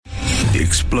The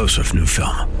explosive new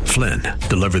film, Flynn,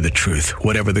 deliver the truth,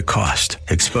 whatever the cost,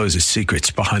 exposes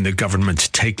secrets behind the government's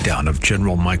takedown of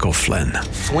General Michael Flynn.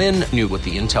 Flynn knew what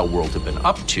the intel world had been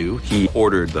up to. He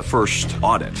ordered the first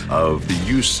audit of the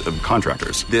use of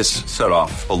contractors. This set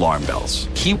off alarm bells.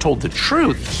 He told the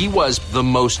truth. He was the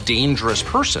most dangerous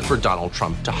person for Donald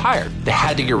Trump to hire. They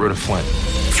had to get rid of Flynn.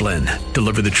 Flynn,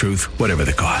 deliver the truth, whatever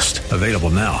the cost. Available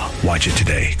now. Watch it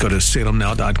today. Go to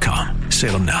salemnow.com.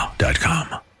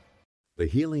 salemnow.com. The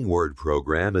Healing Word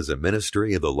program is a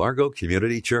ministry of the Largo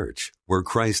Community Church, where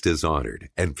Christ is honored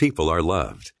and people are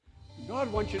loved.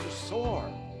 God wants you to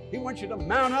soar. He wants you to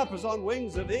mount up as on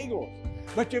wings of eagles.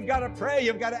 But you've got to pray.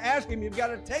 You've got to ask Him. You've got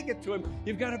to take it to Him.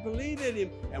 You've got to believe in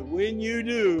Him. And when you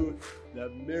do, the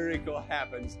miracle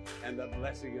happens and the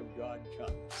blessing of God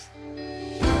comes.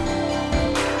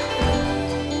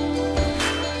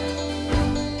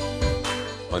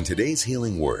 On today's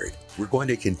Healing Word, we're going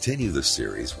to continue the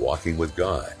series Walking with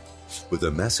God with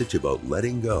a message about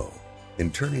letting go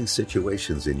and turning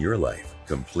situations in your life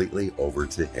completely over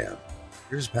to Him.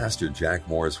 Here's Pastor Jack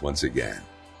Morris once again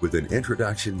with an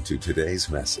introduction to today's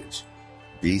message.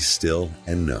 Be still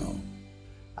and know.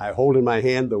 I hold in my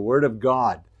hand the Word of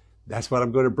God. That's what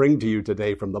I'm going to bring to you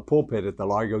today from the pulpit at the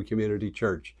Largo Community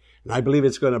Church. And I believe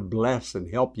it's going to bless and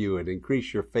help you and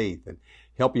increase your faith and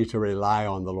help you to rely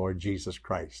on the Lord Jesus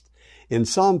Christ. In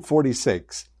Psalm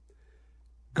 46,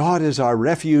 God is our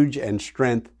refuge and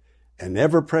strength and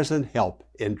ever-present help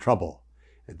in trouble.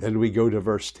 And then we go to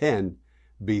verse 10,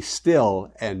 be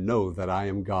still and know that I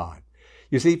am God.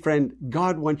 You see, friend,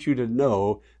 God wants you to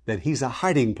know that He's a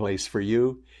hiding place for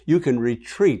you. You can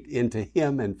retreat into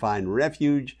Him and find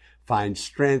refuge, find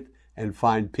strength, and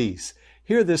find peace.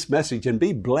 Hear this message and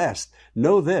be blessed.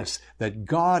 Know this, that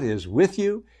God is with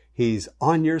you. He's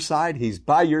on your side. He's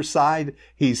by your side.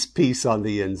 He's peace on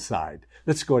the inside.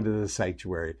 Let's go into the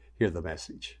sanctuary. Hear the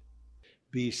message.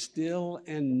 Be still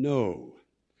and know.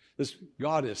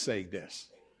 God is saying this.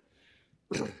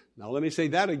 Now let me say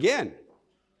that again.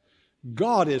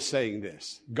 God is saying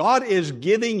this. God is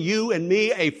giving you and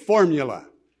me a formula.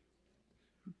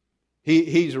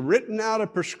 He's written out a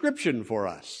prescription for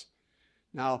us.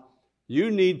 Now,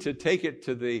 you need to take it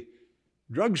to the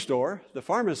drugstore, the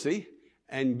pharmacy,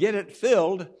 and get it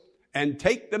filled and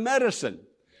take the medicine.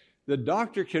 The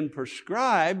doctor can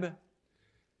prescribe,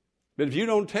 but if you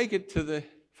don't take it to the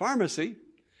pharmacy,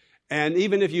 and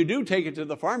even if you do take it to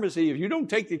the pharmacy, if you don't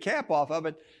take the cap off of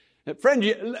it, friend,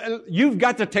 you've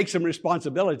got to take some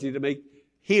responsibility to make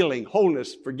healing,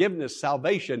 wholeness, forgiveness,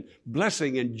 salvation,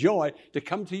 blessing, and joy to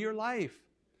come to your life.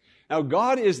 Now,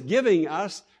 God is giving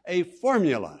us a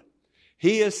formula.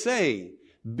 He is saying,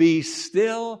 be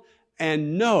still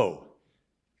and know.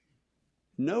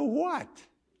 Know what?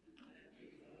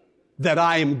 That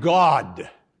I am God.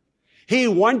 He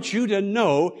wants you to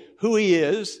know who He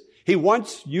is. He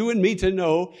wants you and me to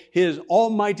know His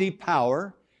almighty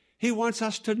power. He wants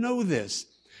us to know this.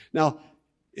 Now,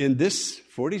 in this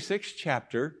 46th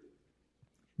chapter,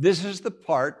 this is the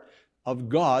part of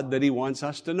God that He wants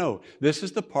us to know. This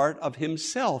is the part of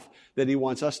Himself that He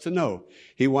wants us to know.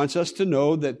 He wants us to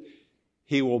know that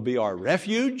He will be our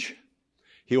refuge,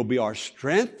 He'll be our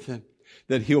strength,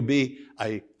 that He'll be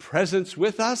a presence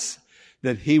with us,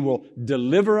 that He will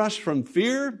deliver us from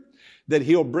fear, that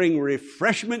He'll bring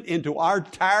refreshment into our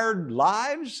tired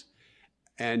lives,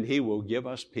 and He will give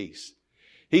us peace.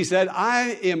 He said,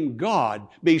 I am God.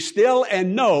 Be still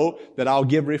and know that I'll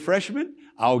give refreshment.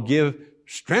 I'll give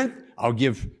strength. I'll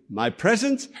give my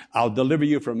presence. I'll deliver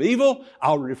you from evil.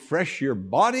 I'll refresh your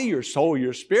body, your soul,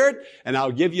 your spirit, and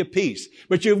I'll give you peace.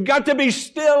 But you've got to be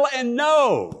still and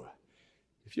know.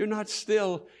 If you're not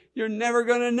still, you're never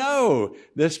going to know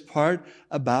this part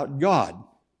about God.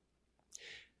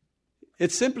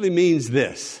 It simply means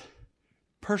this,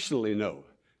 personally know.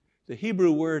 The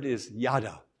Hebrew word is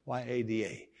yada.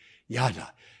 Y-A-D-A.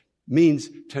 Yada means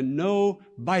to know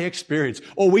by experience.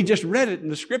 Oh, we just read it in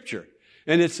the Scripture,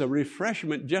 and it's a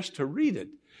refreshment just to read it.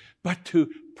 But to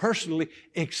personally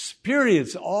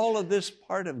experience all of this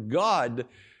part of God,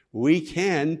 we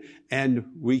can, and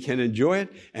we can enjoy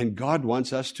it, and God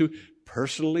wants us to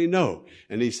personally know.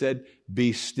 And He said,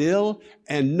 be still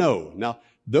and know. Now,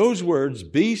 those words,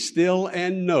 be still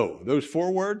and know, those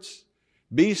 4 words,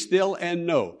 be still and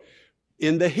know.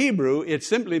 In the Hebrew, it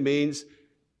simply means,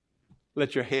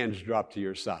 let your hands drop to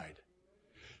your side.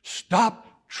 Stop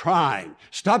trying.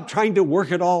 Stop trying to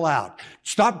work it all out.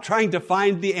 Stop trying to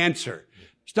find the answer.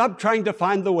 Stop trying to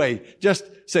find the way. Just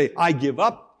say, I give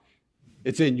up.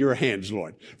 It's in your hands,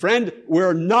 Lord. Friend,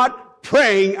 we're not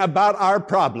praying about our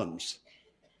problems.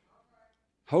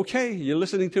 Okay, you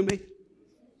listening to me?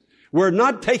 We're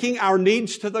not taking our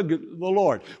needs to the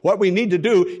Lord. What we need to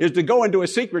do is to go into a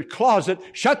secret closet,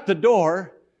 shut the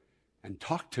door, and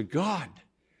talk to God.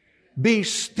 Be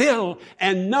still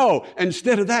and know.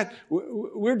 Instead of that,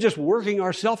 we're just working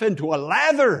ourselves into a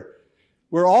lather.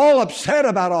 We're all upset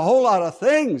about a whole lot of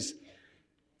things.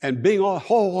 And being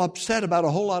all upset about a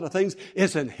whole lot of things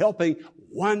isn't helping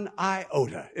one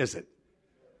iota, is it?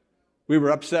 We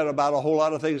were upset about a whole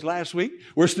lot of things last week.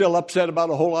 We're still upset about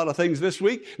a whole lot of things this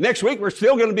week. Next week, we're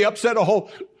still going to be upset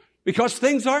because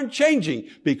things aren't changing,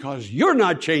 because you're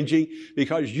not changing,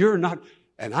 because you're not,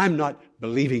 and I'm not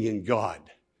believing in God.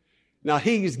 Now,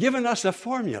 He's given us a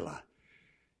formula.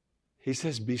 He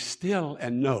says, be still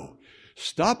and know.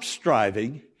 Stop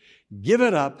striving, give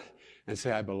it up, and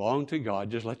say, I belong to God.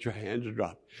 Just let your hands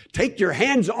drop. Take your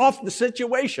hands off the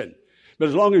situation. But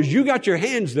as long as you got your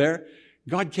hands there,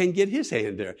 God can get His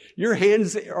hand there. Your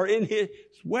hands are in His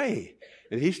way.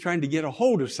 And He's trying to get a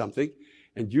hold of something,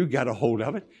 and you got a hold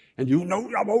of it, and you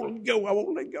know, I won't let go, I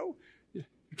won't let go. You're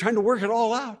trying to work it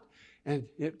all out, and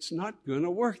it's not going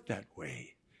to work that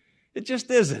way. It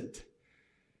just isn't.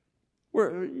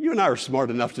 You and I are smart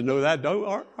enough to know that,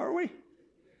 are we?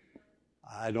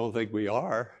 I don't think we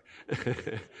are.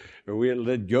 Or we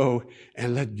let go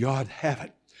and let God have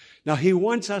it. Now, He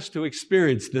wants us to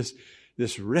experience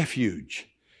this refuge.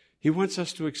 He wants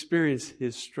us to experience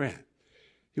His strength.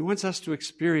 He wants us to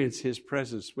experience His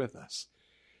presence with us.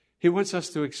 He wants us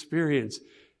to experience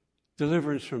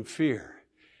deliverance from fear.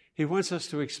 He wants us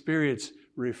to experience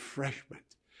refreshment.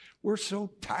 We're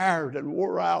so tired and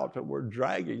wore out and we're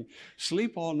dragging.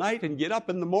 Sleep all night and get up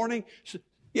in the morning,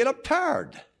 get up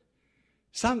tired.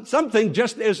 Something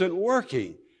just isn't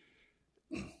working.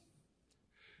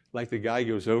 Like the guy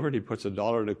goes over and he puts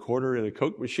 $1.25 in a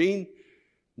Coke machine,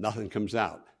 nothing comes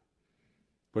out.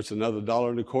 Puts another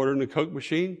 $1.25 in the Coke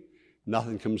machine,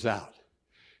 nothing comes out.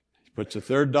 He puts a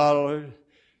third dollar,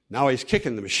 now he's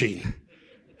kicking the machine.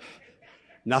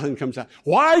 Nothing comes out.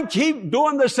 Why keep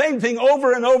doing the same thing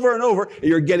over and over and over and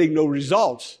you're getting no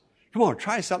results? Come on,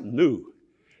 try something new.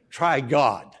 Try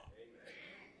God.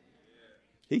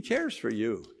 He cares for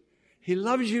you. He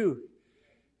loves you.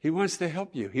 He wants to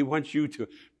help you. He wants you to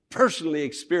personally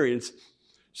experience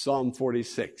Psalm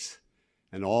 46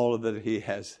 and all of that He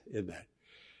has in that.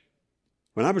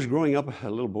 When I was growing up, a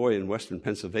little boy in western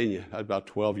Pennsylvania, I was about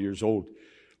 12 years old,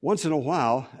 once in a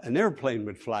while, an airplane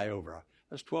would fly over.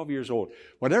 I was 12 years old.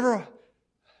 Whatever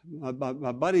my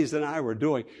buddies and I were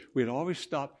doing, we'd always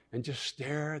stop and just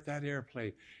stare at that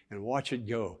airplane and watch it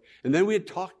go. And then we'd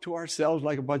talk to ourselves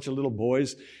like a bunch of little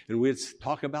boys, and we'd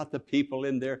talk about the people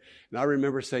in there. And I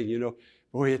remember saying,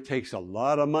 boy, it takes a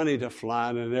lot of money to fly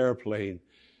in an airplane.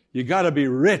 You got to be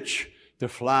rich to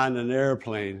fly in an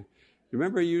airplane.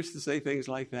 Remember you used to say things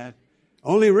like that?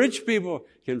 Only rich people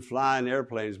can fly in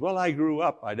airplanes. Well, I grew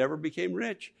up. I never became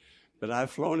rich, but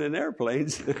I've flown in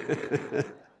airplanes.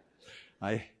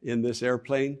 In this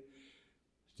airplane,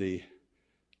 the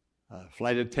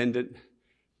flight attendant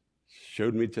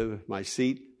showed me to my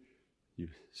seat. You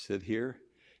sit here.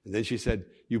 And then she said,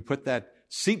 you put that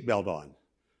seatbelt on.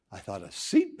 I thought, a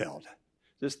seatbelt?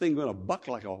 This thing going to buck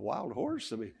like a wild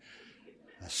horse? I mean,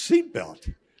 a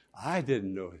seatbelt. I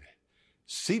didn't know that.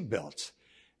 Seatbelts.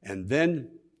 And then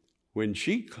when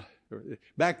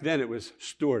back then it was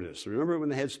stewardess. Remember when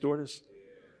they had stewardess?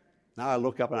 Now I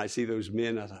look up and I see those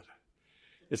men. I thought,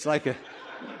 it's like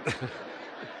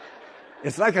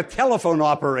a telephone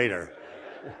operator.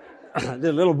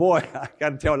 The little boy, I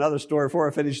got to tell another story before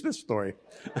I finish this story.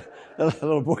 The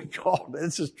little boy called.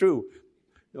 This is true.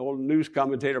 The old news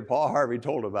commentator Paul Harvey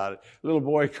told about it. The little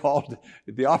boy called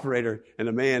the operator, and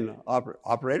the man,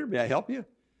 operator, may I help you?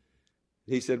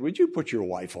 He said, would you put your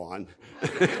wife on?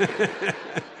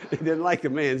 He didn't like the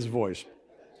man's voice.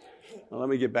 Well, let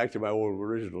me get back to my old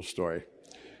original story.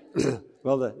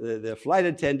 Well, the flight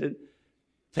attendant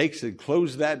takes and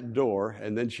closed that door,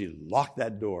 and then she locked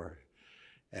that door.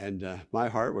 And my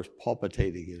heart was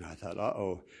palpitating, and I thought,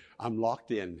 uh-oh, I'm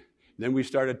locked in. Then we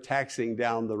started taxiing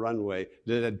down the runway,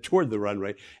 toward the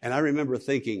runway, and I remember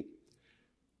thinking,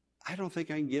 I don't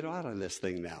think I can get out of this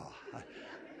thing now.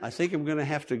 I think I'm going to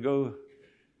have to go.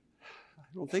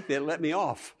 I don't think they'll let me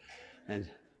off. And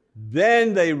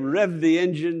then they revved the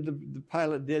engine, the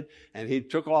pilot did, and he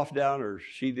took off down, or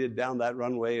she did, down that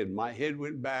runway, and my head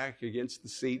went back against the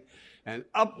seat, and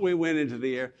up we went into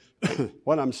the air.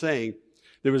 What I'm saying,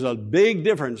 there was a big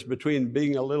difference between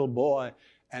being a little boy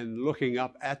and looking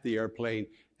up at the airplane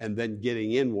and then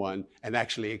getting in one and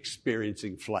actually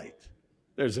experiencing flight.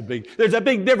 There's a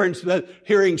big difference with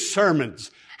hearing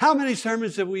sermons. How many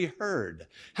sermons have we heard?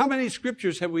 How many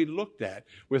scriptures have we looked at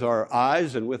with our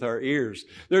eyes and with our ears?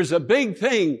 There's a big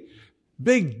thing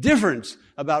big difference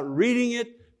about reading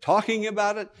it, talking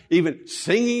about it, even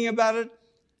singing about it,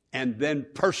 and then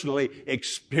personally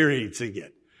experiencing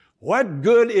it. What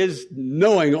good is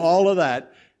knowing all of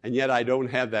that, and yet I don't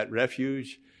have that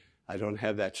refuge, I don't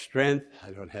have that strength,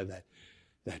 I don't have that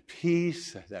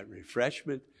peace, that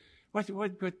refreshment?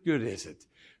 What good is it?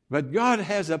 But God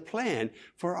has a plan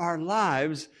for our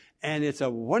lives, and it's a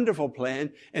wonderful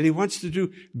plan, and He wants to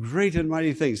do great and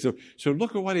mighty things. So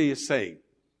look at what He is saying.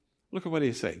 Look at what He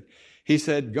is saying. He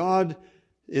said, God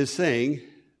is saying,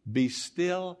 be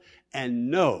still and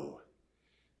know.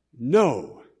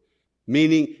 Know,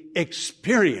 meaning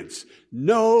experience.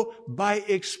 Know by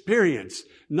experience,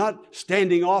 not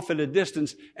standing off at a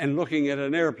distance and looking at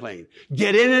an airplane.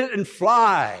 Get in it and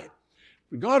fly.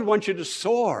 God wants you to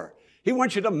soar. He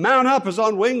wants you to mount up as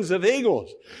on wings of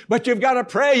eagles. But you've got to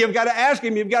pray. You've got to ask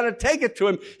Him. You've got to take it to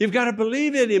Him. You've got to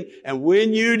believe in Him. And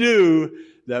when you do,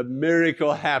 the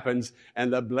miracle happens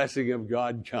and the blessing of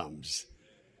God comes.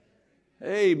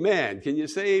 Amen. Can you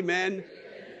say amen?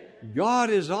 God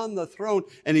is on the throne,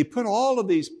 and He put all of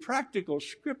these practical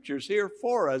scriptures here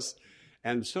for us,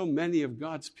 and so many of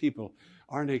God's people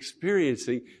aren't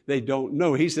experiencing, they don't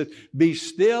know. He said, be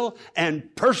still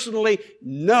and personally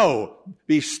know.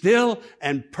 Be still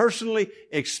and personally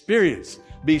experience.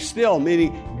 Be still,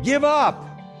 meaning give up.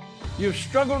 You've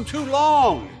struggled too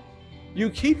long. You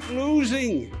keep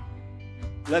losing.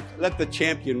 Let the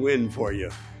champion win for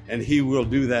you, and He will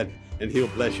do that, and He'll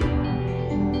bless you.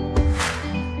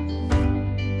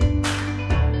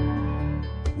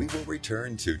 We will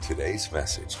return to today's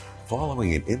message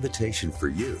following an invitation for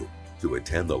you to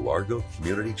attend the Largo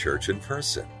Community Church in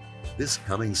person. This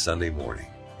coming Sunday morning,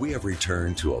 we have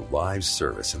returned to a live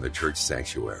service in the church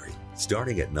sanctuary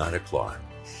starting at 9 o'clock,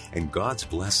 and God's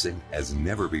blessing as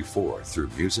never before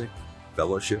through music,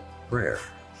 fellowship, prayer,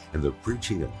 and the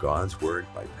preaching of God's Word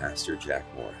by Pastor Jack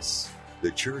Morris.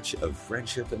 The Church of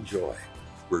Friendship and Joy,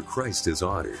 where Christ is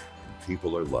honored and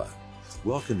people are loved,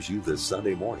 welcomes you this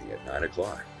Sunday morning at 9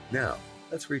 o'clock. Now,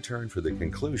 let's return for the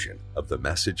conclusion of the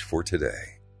message for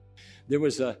today. There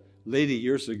was a lady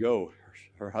years ago,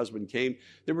 her husband came,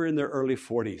 they were in their early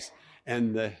 40s,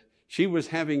 and she was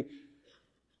having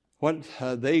what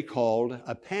they called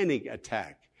a panic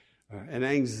attack, an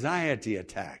anxiety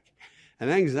attack. An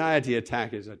anxiety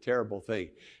attack is a terrible thing,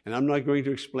 and I'm not going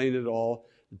to explain it all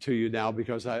to you now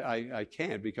because I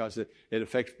can't, because it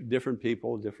affects different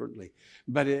people differently.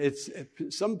 But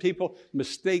some people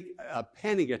mistake a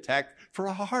panic attack for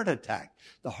a heart attack.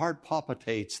 The heart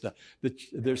palpitates,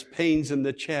 there's pains in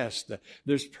the chest,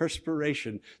 there's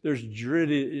perspiration, there's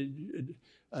jitteriness,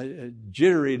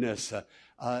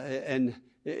 and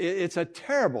it's a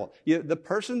terrible. The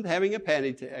person having a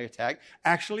panic attack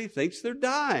actually thinks they're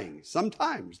dying.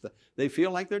 Sometimes they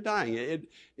feel like they're dying.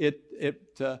 It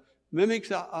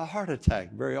mimics a heart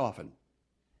attack very often.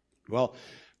 Well,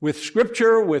 with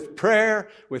scripture, with prayer,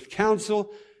 with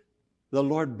counsel, the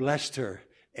Lord blessed her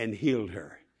and healed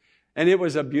her. And it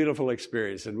was a beautiful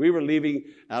experience. And we were leaving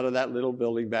out of that little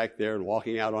building back there and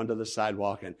walking out onto the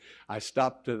sidewalk. And I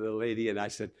stopped to the lady and I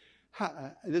said,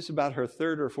 this is about her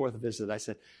third or fourth visit. I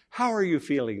said, how are you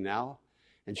feeling now?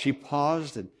 And she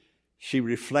paused and she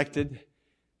reflected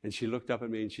and she looked up at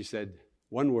me and she said,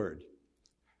 one word.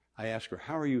 I asked her,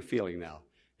 how are you feeling now?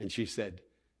 And she said,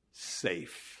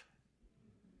 safe.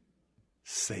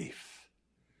 Safe.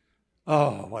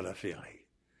 Oh, what a feeling.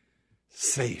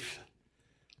 Safe.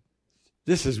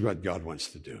 This is what God wants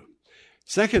to do.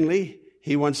 Secondly,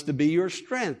 He wants to be your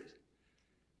strength.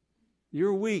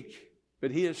 You're weak,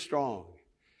 but He is strong.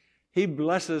 He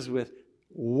blesses with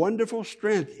wonderful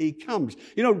strength. He comes.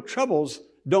 You know, troubles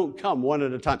don't come one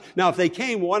at a time. Now, if they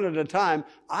came one at a time,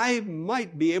 I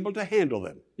might be able to handle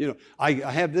them. You know, I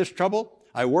have this trouble.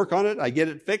 I work on it. I get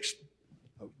it fixed.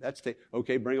 Oh,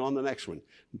 okay, bring on the next one.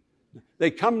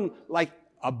 They come like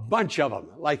a bunch of them,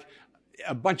 like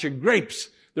a bunch of grapes.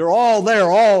 They're all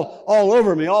there, all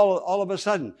over me, all of a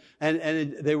sudden.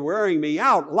 And they're wearing me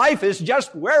out. Life is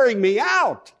just wearing me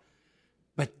out.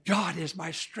 But God is my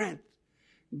strength.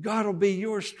 God will be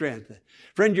your strength.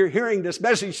 Friend, you're hearing this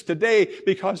message today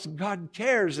because God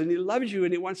cares and He loves you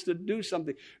and He wants to do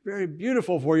something very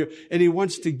beautiful for you and He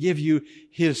wants to give you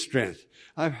His strength.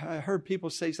 I've heard people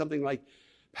say something like,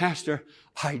 Pastor,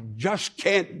 I just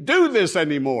can't do this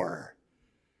anymore.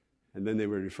 And then they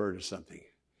would refer to something.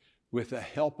 With the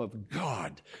help of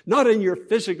God, not in your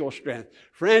physical strength.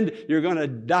 Friend, you're going to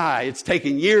die. It's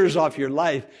taking years off your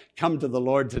life. Come to the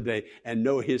Lord today and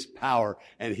know His power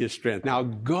and His strength. Now,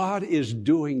 God is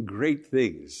doing great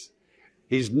things.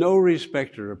 He's no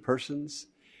respecter of persons.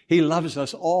 He loves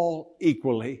us all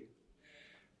equally.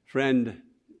 Friend,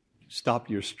 Stop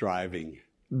your striving.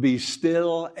 Be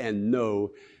still and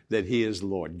know that he is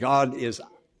Lord. God is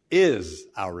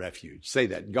our refuge. Say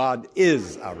that. God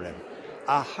is our refuge.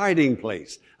 A hiding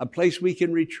place. A place we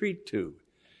can retreat to.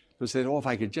 You say, if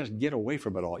I could just get away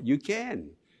from it all. You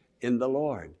can in the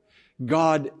Lord.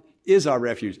 God is our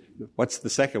refuge. What's the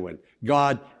second one?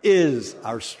 God is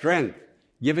our strength,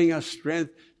 giving us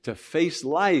strength to face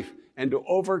life and to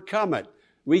overcome it.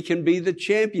 We can be the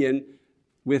champion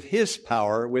with his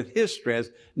power, with his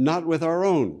strength, not with our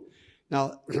own.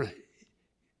 Now,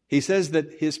 he says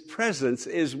that his presence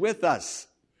is with us.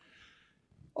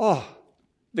 Oh,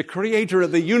 the creator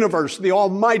of the universe, the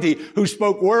Almighty, who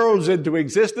spoke worlds into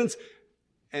existence.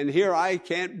 And here I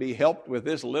can't be helped with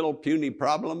this little puny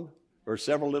problem, or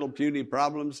several little puny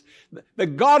problems. The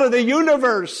God of the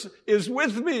universe is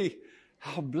with me.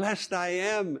 How blessed I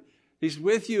am. He's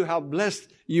with you. How blessed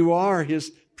you are.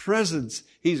 His presence.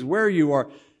 He's where you are.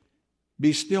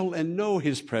 Be still and know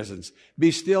his presence.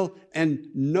 Be still and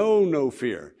know no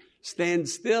fear. Stand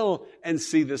still and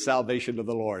see the salvation of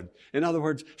the Lord. In other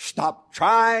words, stop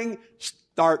trying,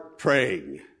 start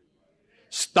praying.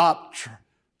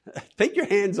 Take your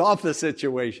hands off the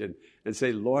situation and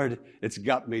say, Lord, it's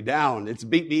got me down. It's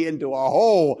beat me into a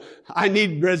hole. I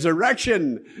need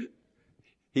resurrection.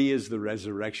 He is the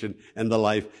resurrection and the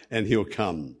life, and he'll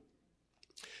come.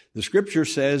 The scripture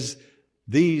says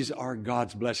these are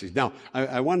God's blessings. Now,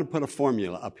 I want to put a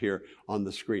formula up here on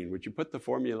the screen. Would you put the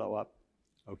formula up?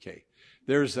 Okay.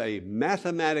 There's a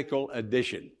mathematical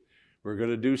addition. We're going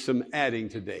to do some adding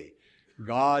today.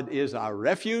 God is our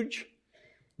refuge.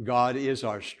 God is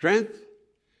our strength.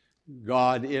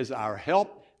 God is our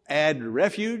help. Add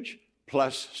refuge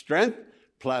plus strength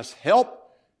plus help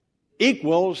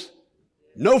equals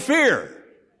no fear.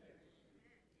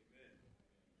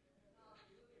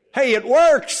 Hey, it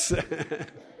works.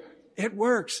 It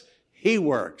works. He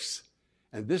works.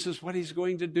 And this is what he's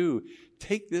going to do.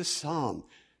 Take this psalm,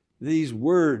 these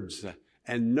words,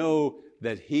 and know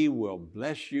that he will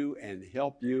bless you and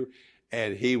help you,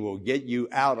 and he will get you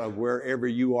out of wherever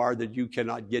you are that you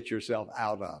cannot get yourself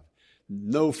out of.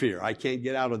 No fear. I can't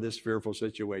get out of this fearful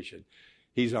situation.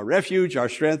 He's our refuge, our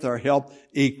strength, our help,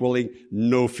 equaling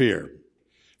no fear.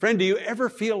 Friend, do you ever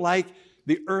feel like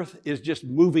the earth is just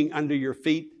moving under your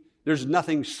feet? There's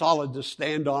nothing solid to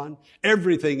stand on.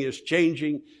 Everything is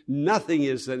changing. Nothing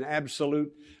is an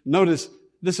absolute. Notice,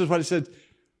 this is what it said.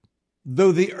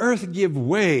 Though the earth give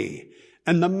way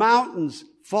and the mountains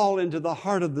fall into the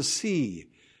heart of the sea,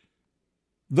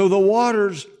 though the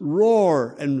waters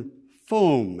roar and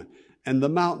foam and the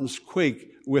mountains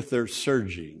quake with their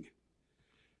surging,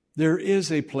 there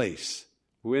is a place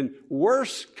when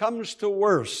worse comes to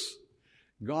worse,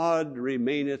 God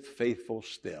remaineth faithful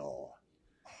still.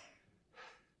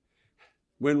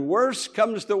 When worse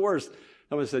comes to worse,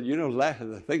 someone said,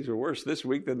 things are worse this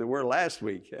week than they were last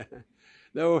week.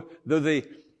 Though the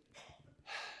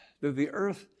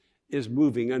earth is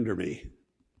moving under me,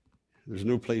 there's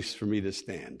no place for me to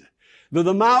stand. Though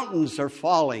the mountains are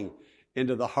falling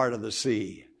into the heart of the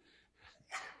sea,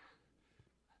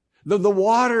 though the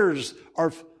waters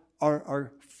are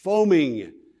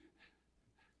foaming,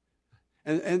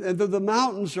 and though the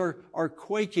mountains are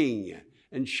quaking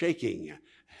and shaking,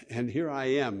 and here I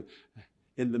am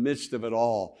in the midst of it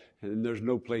all, and there's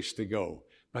no place to go.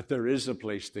 But there is a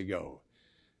place to go.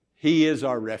 He is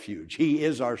our refuge. He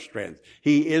is our strength.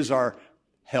 He is our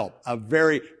help, a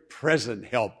very present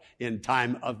help in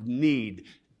time of need.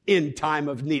 In time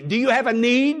of need. Do you have a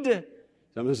need?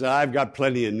 Someone said, I've got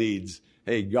plenty of needs.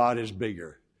 Hey, God is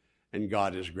bigger and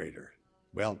God is greater.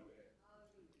 Well,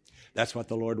 that's what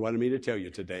the Lord wanted me to tell you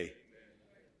today.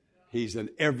 He's an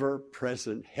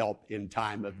ever-present help in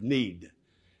time of need.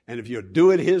 And if you'll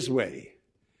do it his way,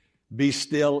 be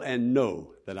still and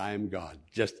know that I am God.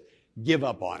 Just give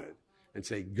up on it and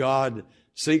say, God,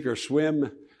 sink or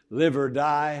swim, live or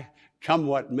die, come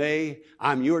what may.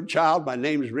 I'm your child. My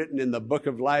name's written in the book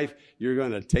of life. You're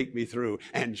going to take me through.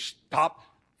 And stop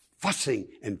fussing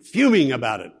and fuming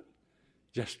about it.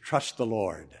 Just trust the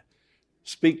Lord.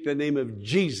 Speak the name of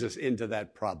Jesus into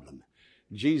that problem.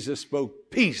 Jesus spoke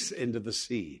peace into the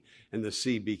sea, and the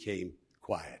sea became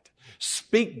quiet.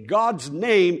 Speak God's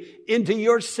name into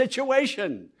your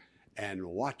situation and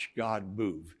watch God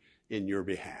move in your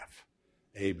behalf.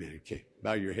 Amen. Okay,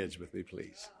 bow your heads with me,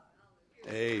 please.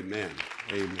 Amen.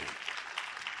 Amen.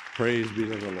 Praise be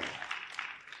to the Lord.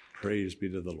 Praise be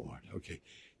to the Lord. Okay,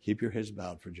 keep your heads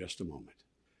bowed for just a moment.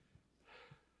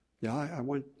 Now,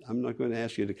 I'm not going to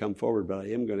ask you to come forward, but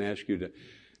I am going to ask you to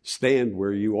stand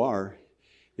where you are.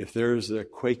 If there's a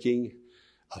quaking,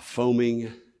 a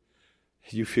foaming,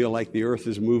 You feel like the earth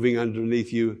is moving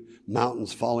underneath you,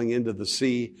 mountains falling into the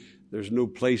sea. There's no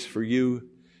place for you,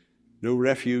 no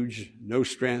refuge, no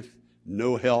strength,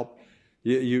 no help.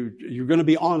 You're going to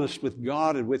be honest with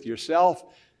God and with yourself.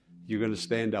 You're going to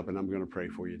stand up, and I'm going to pray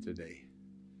for you today.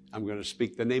 I'm going to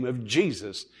speak the name of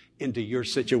Jesus into your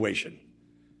situation.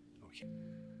 Okay.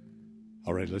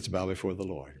 All right, let's bow before the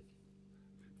Lord.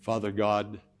 Father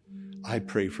God, I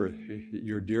pray for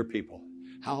your dear people,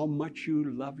 how much you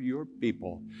love your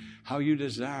people, how you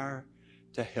desire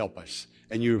to help us.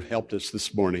 And you've helped us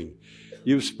this morning.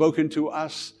 You've spoken to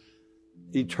us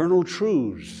eternal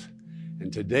truths.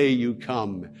 And today you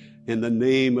come in the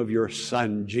name of your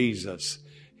Son, Jesus,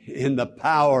 in the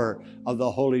power of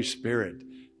the Holy Spirit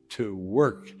to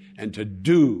work and to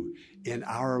do in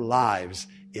our lives,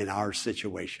 in our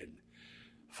situation.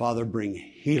 Father, bring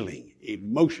healing,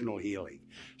 emotional healing,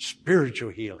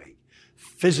 spiritual healing,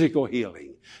 physical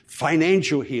healing,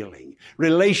 financial healing,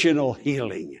 relational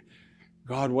healing.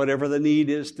 God, whatever the need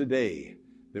is today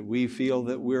that we feel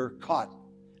that we're caught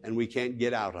and we can't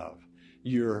get out of,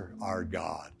 you're our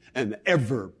God, an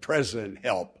ever-present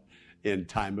help in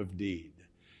time of need.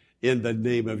 In the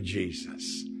name of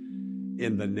Jesus.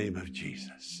 In the name of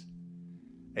Jesus.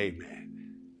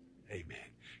 Amen. Amen.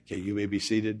 Okay, you may be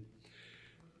seated.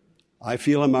 I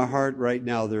feel in my heart right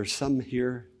now there's some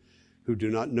here who do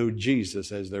not know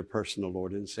Jesus as their personal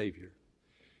Lord and Savior.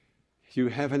 You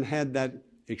haven't had that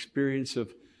experience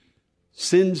of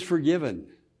sins forgiven.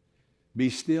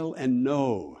 Be still and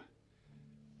know.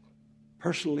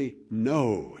 Personally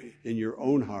know in your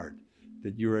own heart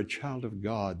that you're a child of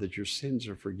God, that your sins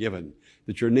are forgiven,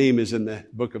 that your name is in the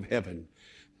book of heaven.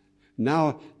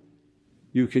 Now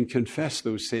you can confess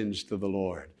those sins to the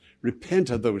Lord. Repent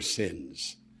of those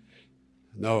sins.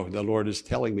 No, the Lord is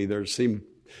telling me there's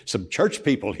some church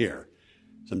people here.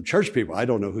 Some church people, I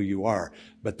don't know who you are,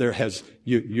 but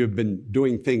you've been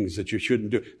doing things that you shouldn't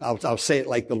do. I'll say it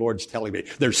like the Lord's telling me.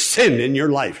 There's sin in your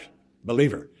life,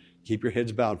 believer. Keep your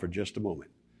heads bowed for just a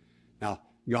moment. Now,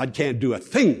 God can't do a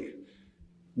thing,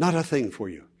 not a thing for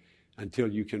you, until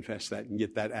you confess that and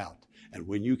get that out. And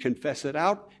when you confess it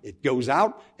out, it goes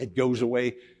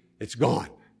away, it's gone.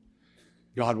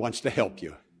 God wants to help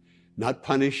you. Not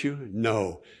punish you?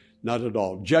 No, not at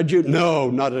all. Judge you? No,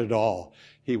 not at all.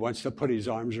 He wants to put his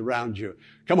arms around you.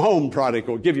 Come home,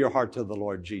 prodigal. Give your heart to the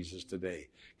Lord Jesus today.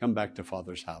 Come back to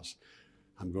Father's house.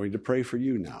 I'm going to pray for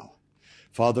you now.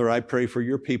 Father, I pray for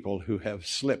your people who have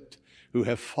slipped, who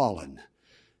have fallen,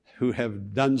 who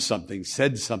have done something,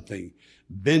 said something,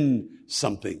 been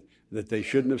something that they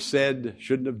shouldn't have said,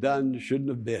 shouldn't have done, shouldn't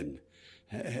have been.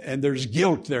 And there's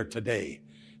guilt there today.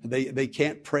 They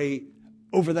can't pray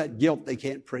over that guilt. They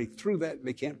can't pray through that.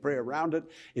 They can't pray around it.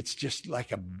 It's just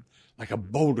like a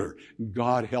boulder.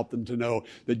 God help them to know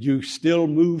that you still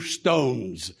move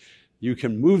stones. You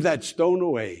can move that stone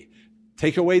away.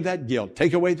 Take away that guilt.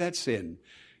 Take away that sin.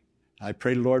 I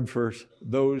pray, Lord, for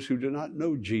those who do not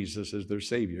know Jesus as their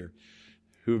Savior,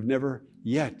 who've never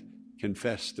yet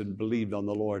confessed and believed on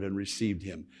the Lord and received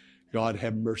Him. God,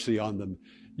 have mercy on them.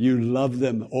 You love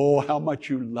them. Oh, how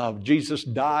much you love. Jesus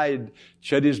died,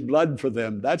 shed His blood for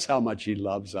them. That's how much He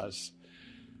loves us.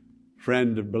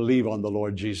 Friend, believe on the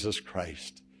Lord Jesus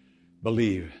Christ.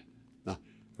 Believe. Now,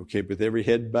 okay, with every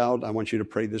head bowed, I want you to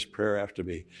pray this prayer after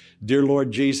me. Dear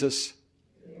Lord Jesus,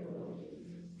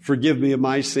 forgive me of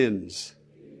my sins.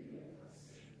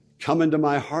 Come into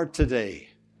my heart today.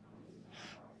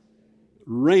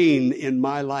 Reign in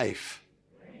my life.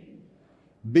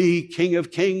 Be King of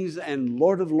Kings and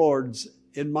Lord of Lords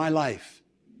in my life.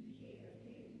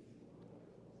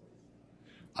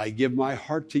 I give my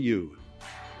heart to you.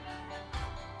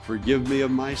 Forgive me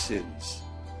of my sins.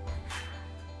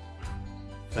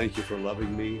 Thank you for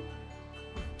loving me,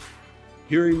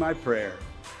 hearing my prayer,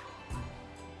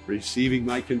 receiving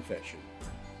my confession.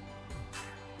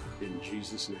 In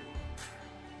Jesus' name,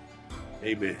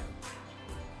 amen.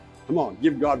 Come on,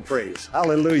 give God praise.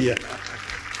 Hallelujah.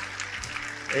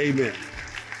 Amen.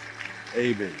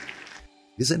 Amen.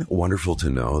 Isn't it wonderful to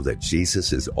know that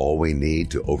Jesus is all we need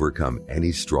to overcome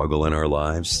any struggle in our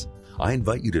lives? I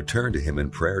invite you to turn to Him in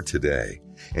prayer today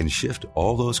and shift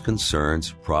all those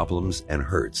concerns, problems, and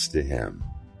hurts to Him.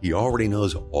 He already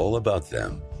knows all about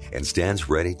them and stands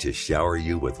ready to shower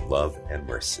you with love and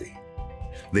mercy.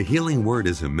 The Healing Word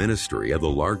is a ministry of the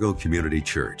Largo Community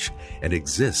Church and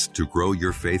exists to grow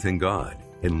your faith in God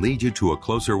and lead you to a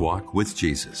closer walk with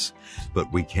Jesus.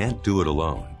 But we can't do it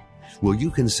alone. Will you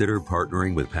consider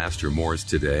partnering with Pastor Morris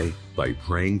today by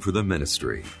praying for the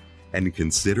ministry? And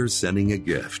consider sending a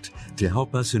gift to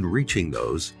help us in reaching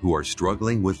those who are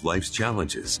struggling with life's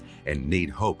challenges and need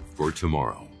hope for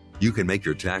tomorrow. You can make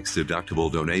your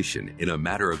tax-deductible donation in a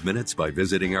matter of minutes by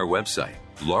visiting our website,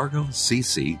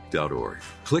 largocc.org.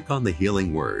 Click on the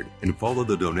Healing Word and follow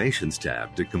the Donations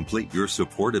tab to complete your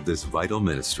support of this vital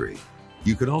ministry.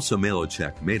 You can also mail a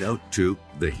check made out to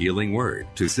The Healing Word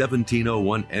to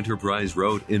 1701 Enterprise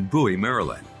Road in Bowie,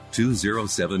 Maryland,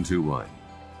 20721.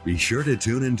 Be sure to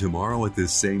tune in tomorrow at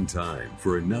this same time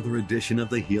for another edition of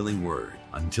The Healing Word.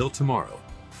 Until tomorrow,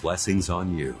 blessings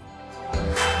on you.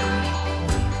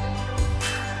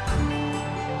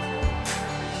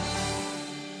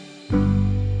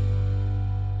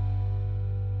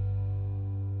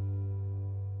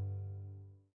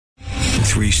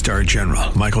 Three-star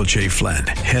General Michael J. Flynn,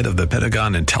 head of the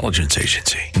Pentagon Intelligence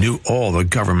Agency, knew all the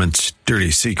government's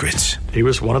dirty secrets. He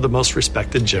was one of the most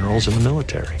respected generals in the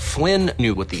military. Flynn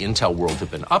knew what the intel world had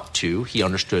been up to. He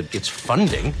understood its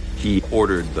funding. He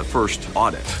ordered the first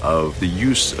audit of the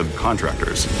use of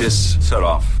contractors. This set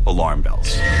off alarm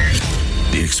bells.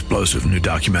 The explosive new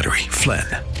documentary, Flynn,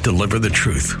 Deliver the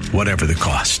Truth, Whatever the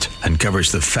Cost,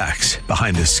 uncovers the facts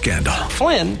behind this scandal.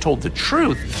 Flynn told the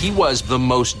truth. He was the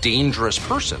most dangerous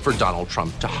person for Donald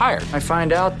Trump to hire. I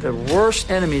find out the worst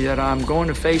enemy that I'm going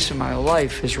to face in my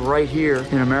life is right here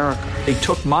in America. They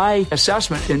took my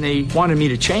assessment and they wanted me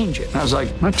to change it. And I was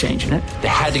like, I'm not changing it. They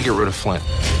had to get rid of Flynn.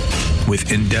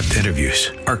 With in-depth interviews,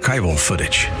 archival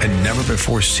footage, and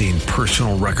never-before-seen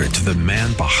personal records of the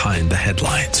man behind the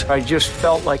headlines. I just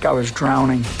felt like I was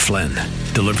drowning. Flynn,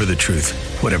 Deliver the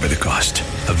Truth, Whatever the Cost.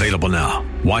 Available now.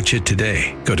 Watch it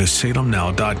today. Go to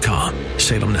salemnow.com.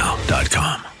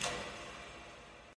 salemnow.com.